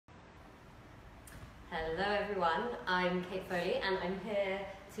Hello everyone, I'm Kate Foley and I'm here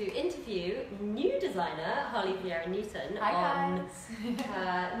to interview new designer Harley Viera-Newton on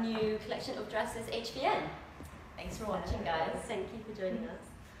her new collection of dresses, HVN. Thanks for watching, guys. Thank you for joining us.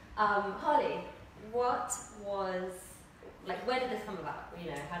 Harley, what was, where did this come about?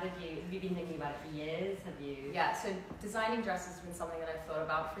 Have you been thinking about it for years? Yeah, so designing dresses has been something that I've thought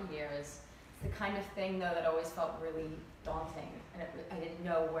about for years. It's the kind of thing, though, that always felt really daunting, and I didn't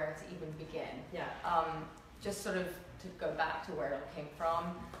know where to even begin. Yeah. Just sort of to go back to where it all came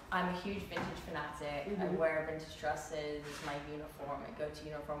from, I'm a huge vintage fanatic. I wear vintage dresses, it's my uniform, my go-to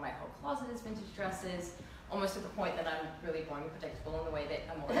uniform, my whole closet is vintage dresses, almost to the point that I'm really boring and predictable in the way that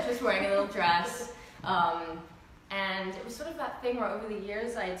I'm always just wearing a little dress. And it was sort of that thing where over the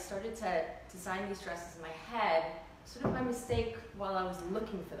years I had started to design these dresses in my head, sort of by mistake while I was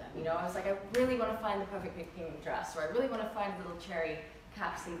looking for them. I was like, I really want to find the perfect big pink dress, or I really want to find a little cherry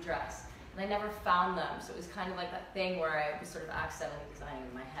cap sleeve dress. And I never found them, so it was kind of like that thing where I was sort of accidentally designing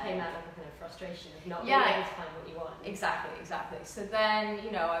in my head. Came out of a kind of frustration of not being able to find what you want. Exactly. So then,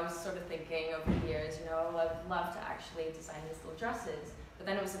 I was sort of thinking over the years, I would love to actually design these little dresses. But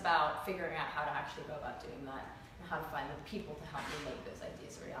then it was about figuring out how to actually go about doing that and how to find the people to help me make those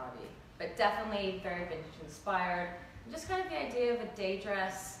ideas a reality. But definitely very vintage inspired. Just kind of the idea of a day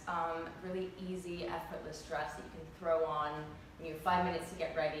dress, really easy, effortless dress that you can throw on. You have 5 minutes to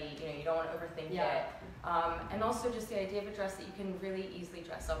get ready, you don't want to overthink it. And also just the idea of a dress that you can really easily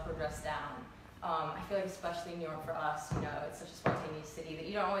dress up or dress down. I feel like especially in New York for us, it's such a spontaneous city that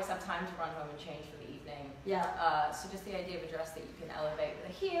you don't always have time to run home and change for the evening. So just the idea of a dress that you can elevate with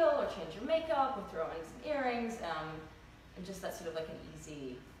a heel or change your makeup or throw in some earrings, and just that sort of like an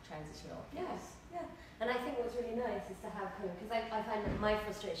easy transitional piece. Yeah. And I think what's really nice is to have because I find that my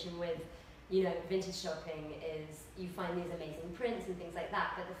frustration with vintage shopping is you find these amazing prints and things like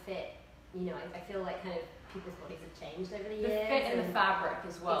that, but the fit, I feel like kind of people's bodies have changed over the years. The fit and the fabric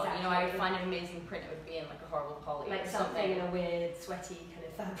as well. Exactly. I would find an amazing print, it would be in like a horrible poly like or something in a weird, sweaty kind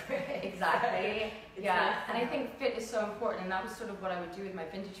of fabric. Exactly. So, yeah, and I think fit is so important, and that was sort of what I would do with my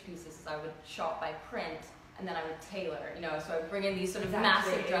vintage pieces, is I would shop by print, and then I would tailor, so I would bring in these sort of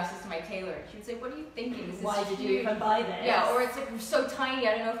massive dresses to my tailor, and she would say, what are you thinking? This is Why did huge. you even buy this? Yeah, or it's like so tiny,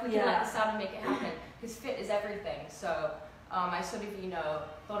 I don't know if we can let this out and make it happen, because fit is everything. So I sort of,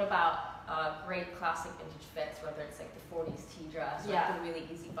 thought about great classic vintage fits, whether it's like the 40s tea dress, or like the really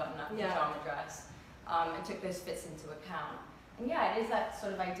easy button-up pajama dress, and took those fits into account. And yeah, it is that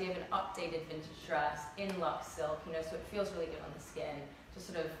sort of idea of an updated vintage dress in luxe silk, so it feels really good on the skin, to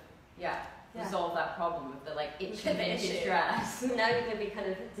sort of, resolve that problem of the itchy vintage dress. Now you're going to be kind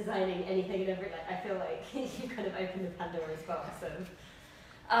of designing anything and everything. I feel like you kind of opened the Pandora's box of.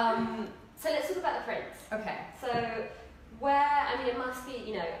 So let's talk about the prints. Okay. So it must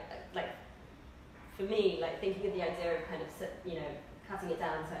be, for me, thinking of the idea of kind of, cutting it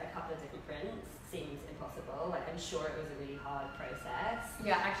down to a couple of different prints seems impossible. I'm sure it was a really hard process.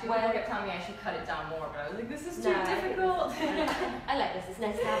 Yeah, actually, people kept telling me I should cut it down more, but I was like, this is too difficult. I like this. It's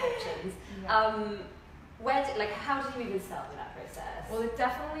nice to have options. How did you even start with that process? Well,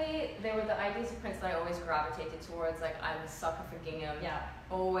 they were the ideas of prints that I always gravitated towards. I'm a sucker for gingham.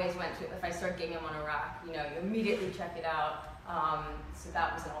 Always went to, if I saw gingham on a rack, you immediately check it out. So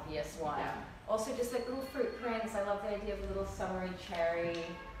that was an obvious one. Also, just little fruit prints. I love the idea of a little summery cherry.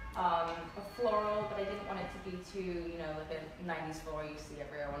 A floral, but I didn't want it to be too, like a 90s floral you see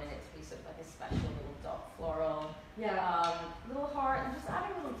everywhere. I wanted it to be sort of like a special little dot floral. Little heart, and just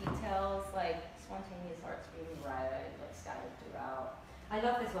adding little details like spontaneous hearts being red, scattered throughout. I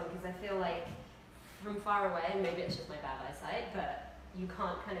love this one because I feel like from far away, and maybe it's just my bad eyesight, but you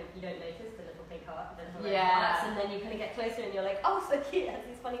can't you don't notice the little pink heart, the little red hearts, and then you kind of get closer and you're like, oh, so cute, it has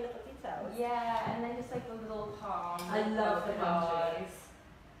these funny little details. Yeah, and then just the little palm. I love the palms.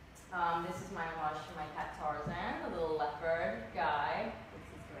 This is my homage to my cat Tarzan, the little leopard guy. This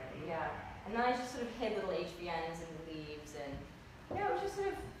is great. Yeah. And then I just sort of hid little HVNs in the leaves, and it was just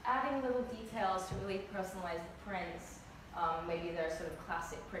sort of adding little details to really personalize the prints. Maybe they're sort of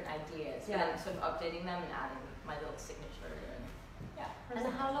classic print ideas, but then sort of updating them and adding my little signature. And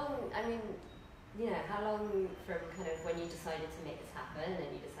how long, how long from kind of when you decided to make this happen and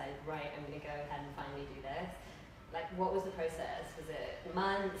you decided, right, I'm going to go ahead and finally do this? What was the process? Was it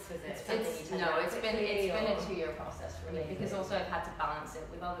months? Was it something you turned around quickly? It's been a 2-year process really, because also I've had to balance it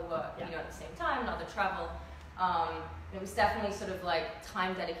with other work, at the same time, and other travel. It was definitely sort of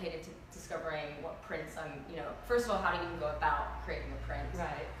time dedicated to discovering what prints I'm, first of all, how to even go about creating a print,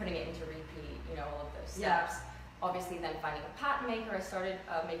 putting it into repeat, all of those steps. Obviously then finding a pattern maker. I started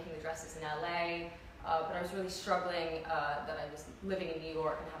making the dresses in LA. but I was really struggling that I was living in New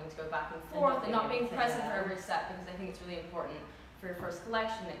York and having to go back and forth and not being present for every set, because I think it's really important for your first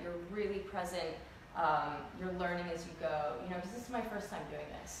collection that you're really present, you're learning as you go, you know, because this is my first time doing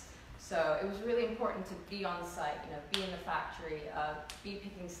this. So it was really important to be on site, you know, be in the factory, be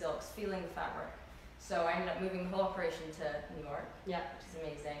picking silks, feeling the fabric. So I ended up moving the whole operation to New York, which is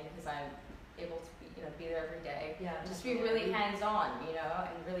amazing because I'm able to be there every day. Just be really hands-on, you know,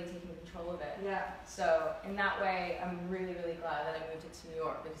 and really taking control of it. So in that way, I'm really, really glad that I moved it to New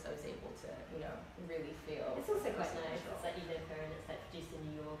York because I was able to, you know, really feel. It's also quite nice. It's like you live here and it's like produced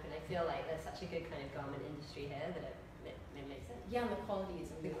in New York, and I feel like there's such a good kind of garment industry here that it makes sense. Yeah, and the quality is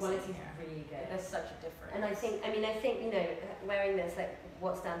amazing. The quality is really good. There's such a difference. And I think, you know, wearing this, like,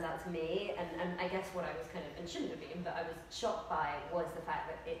 what stands out to me, and I guess what I was kind of, and shouldn't have been, but I was shocked by, was the fact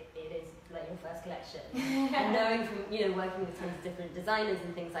that it is like your first collection. And knowing from, you know, working with tons of different designers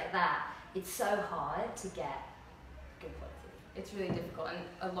and things like that, it's so hard to get good quality. It's really difficult,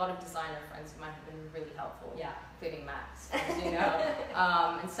 and a lot of designer friends of mine have been really helpful, including Max, you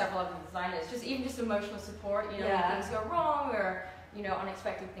know, and several other designers. Even just emotional support, you know, when things go wrong or, you know,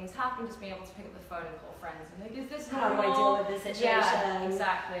 unexpected things happen, just being able to pick up the phone and call friends and be like, is this normal? How do I deal with this situation? Yeah,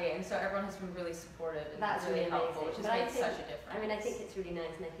 exactly. And so everyone has been really supportive and that's really helpful, which has made such a difference. I mean, I think it's really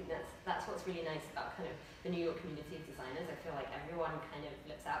nice, and I think that's what's really nice about kind of the New York community of designers. I feel like everyone kind of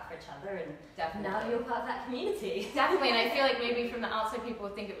looks out for each other, and now you're part of that community. Definitely, and I feel like maybe from the outside people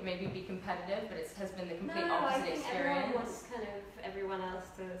would think it would maybe be competitive, but it has been the complete opposite experience. Everyone wants kind of everyone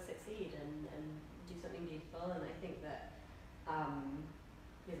else to succeed and do something beautiful, and I think that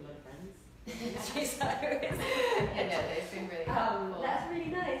we have a lot of friends in the industry, so it's been really helpful. That's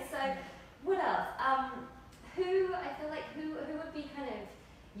really nice. So, what else? Who would be kind of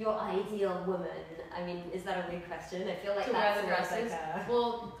your ideal woman? I mean, is that a weird question? I feel like to that's wear the dresses. Like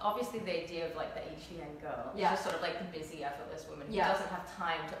well, obviously the idea of like the HVN girl. She's sort of like the busy, effortless woman who doesn't have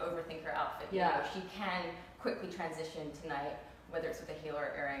time to overthink her outfit. You know, she can quickly transition tonight, whether it's with a heel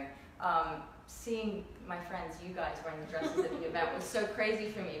or earring. Seeing my friends, you guys, wearing the dresses at the event was so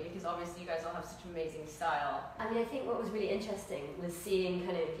crazy for me, because obviously you guys all have such amazing style. I mean, I think what was really interesting was seeing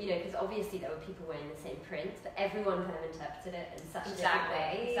kind of, you know, because obviously there were people wearing the same print, but everyone kind of interpreted it in such a different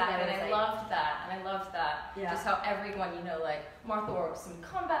way. Exactly, and I loved that, just how everyone, you know, like Martha wore some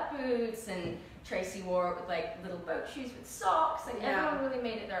combat boots, and Tracy wore it with like little boat shoes with socks, like everyone really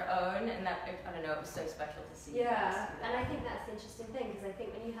made it their own, and that, I don't know, it was so special to see. And I think that's the interesting thing, because I think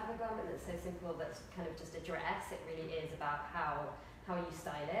when you have a garment that's so simple, that's kind of just a dress, it really is about how you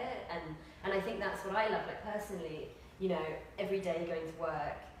style it, and I think that's what I love. Like personally, you know, every day going to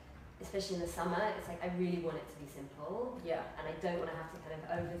work, especially in the summer, it's like I really want it to be simple, and I don't want to have to kind of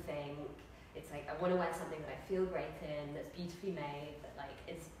overthink. It's like I want to wear something that I feel great in, that's beautifully made, that like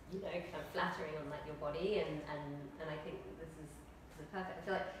is, you know, kind of flattering on like your body, and I think this is perfect. I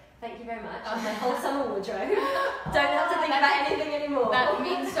feel like, thank you very much. My whole summer wardrobe. Don't have to think about anything anymore. That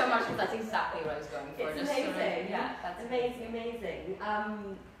means so much, because that's exactly what I was going for. It's amazing. That's amazing.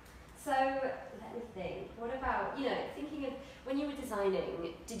 So let me think. What about, you know, thinking of when you were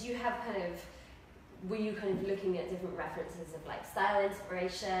designing, did you have were you kind of looking at different references of like style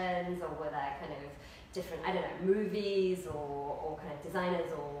inspirations, or were there kind of different, I don't know, movies or kind of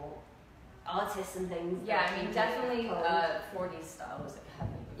designers or artists and things? Yeah, I mean, definitely 40s style was like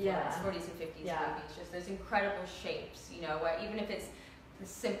heavy. Yeah. 40s and 50s movies. Just those incredible shapes, you know, where even if it's the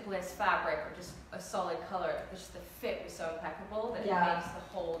simplest fabric or just a solid color, just the fit was so impeccable that it makes the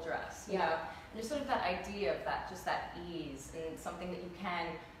whole dress, you know. And just sort of that idea of that, just that ease, and something that you can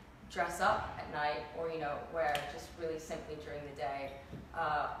dress up at night, or, you know, wear just really simply during the day.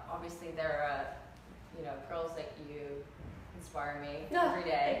 Obviously there are, you know, girls like you inspire me every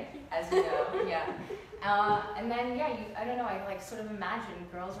day, as you know, and then, I don't know, I like sort of imagine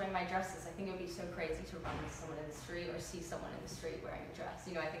girls wearing my dresses. I think it would be so crazy to run into someone in the street or see someone in the street wearing a dress.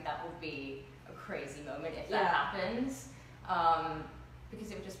 You know, I think that would be a crazy moment if that happens,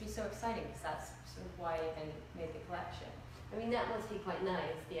 because it would just be so exciting, because that's sort of why I even made the collection. I mean, that must be quite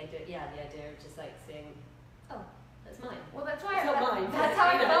nice, the idea of just like seeing, oh, that's mine. Well, that's why it's not mine. That's how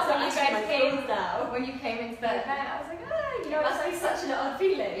I felt when you guys came now. When you came into the event. I was like, you know, it must be such an odd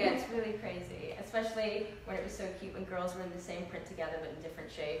feeling. Yeah, it's really crazy, especially when it was so cute when girls were in the same print together but in different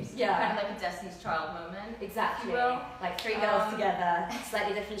shapes. Yeah, kind of like a Destiny's Child moment. Exactly. If you will. Like three girls together,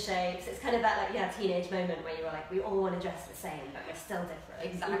 slightly different shapes. It's kind of that like teenage moment where you were like, we all want to dress the same, but we're still different.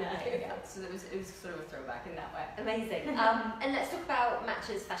 Exactly. You know? Yeah. So it was sort of a throwback in that way. Amazing. And let's talk about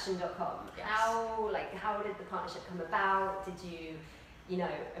matchesfashion.com. Yes. How did the partnership come about? Did you, you know,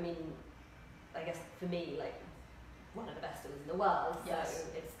 I mean, I guess for me, like, one of the best stores in the world, so Yes.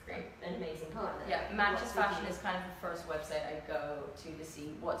 it's Great. an amazing partner. Yeah, Matches What's Fashion with is kind of the first website I go to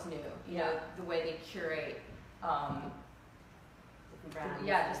see what's new. You Yeah. know, the way they curate, different brands.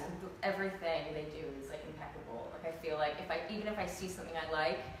 yeah, just everything they do is like impeccable. Like I feel like even if I see something I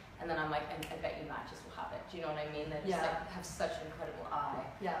like, and then I'm like, I bet you Matches will have it. Do you know what I mean? They just Yeah. like have such an incredible eye.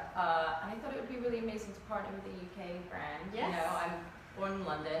 Yeah. And I thought it would be really amazing to partner with a UK brand. Yes. You know, I'm born in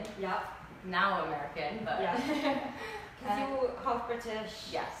London, Yeah. now American, but Yeah. Because you're half British.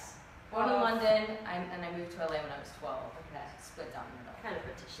 yes, born in London, and I moved to LA when I was 12. Okay. Split down the middle. Kind of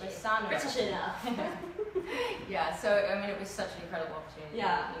British. I sound British American. enough. Yeah, so I mean, it was such an incredible opportunity.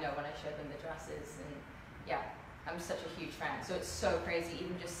 Yeah. You know, when I showed them the dresses, and yeah, I'm such a huge fan. So it's so crazy,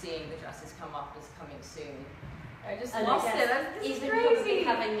 even just seeing the dresses come up as coming soon. I just And lost I it. guess This is even crazy. probably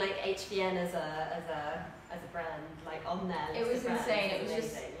having like HVN as a brand like on there. It was insane. It was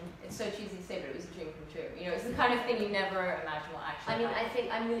just. amazing. It's so cheesy to say, but it was a dream come true. You know, it's the kind of thing you never imagine will actually I mean, happen. I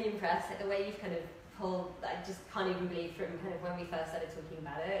think I'm really impressed at the way you've kind of pulled. I just can't even believe from kind of when we first started talking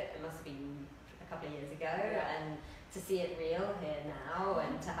about it. It must have been a couple of years ago, Yeah. and to see it real here now,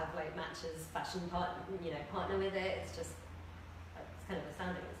 and to have like Matches Fashion partner with it, it's just it's kind of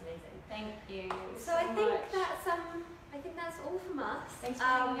astounding. It's amazing. Thank you So I think much. that's all from us. Thanks for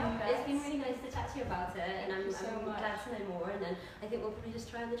having me up, It's been guys. really nice to chat to you about it, and Thank I'm you so much. glad to know more. And then I think we'll probably just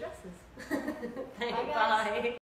try on the dresses. Bye, Thanks. guys. Bye.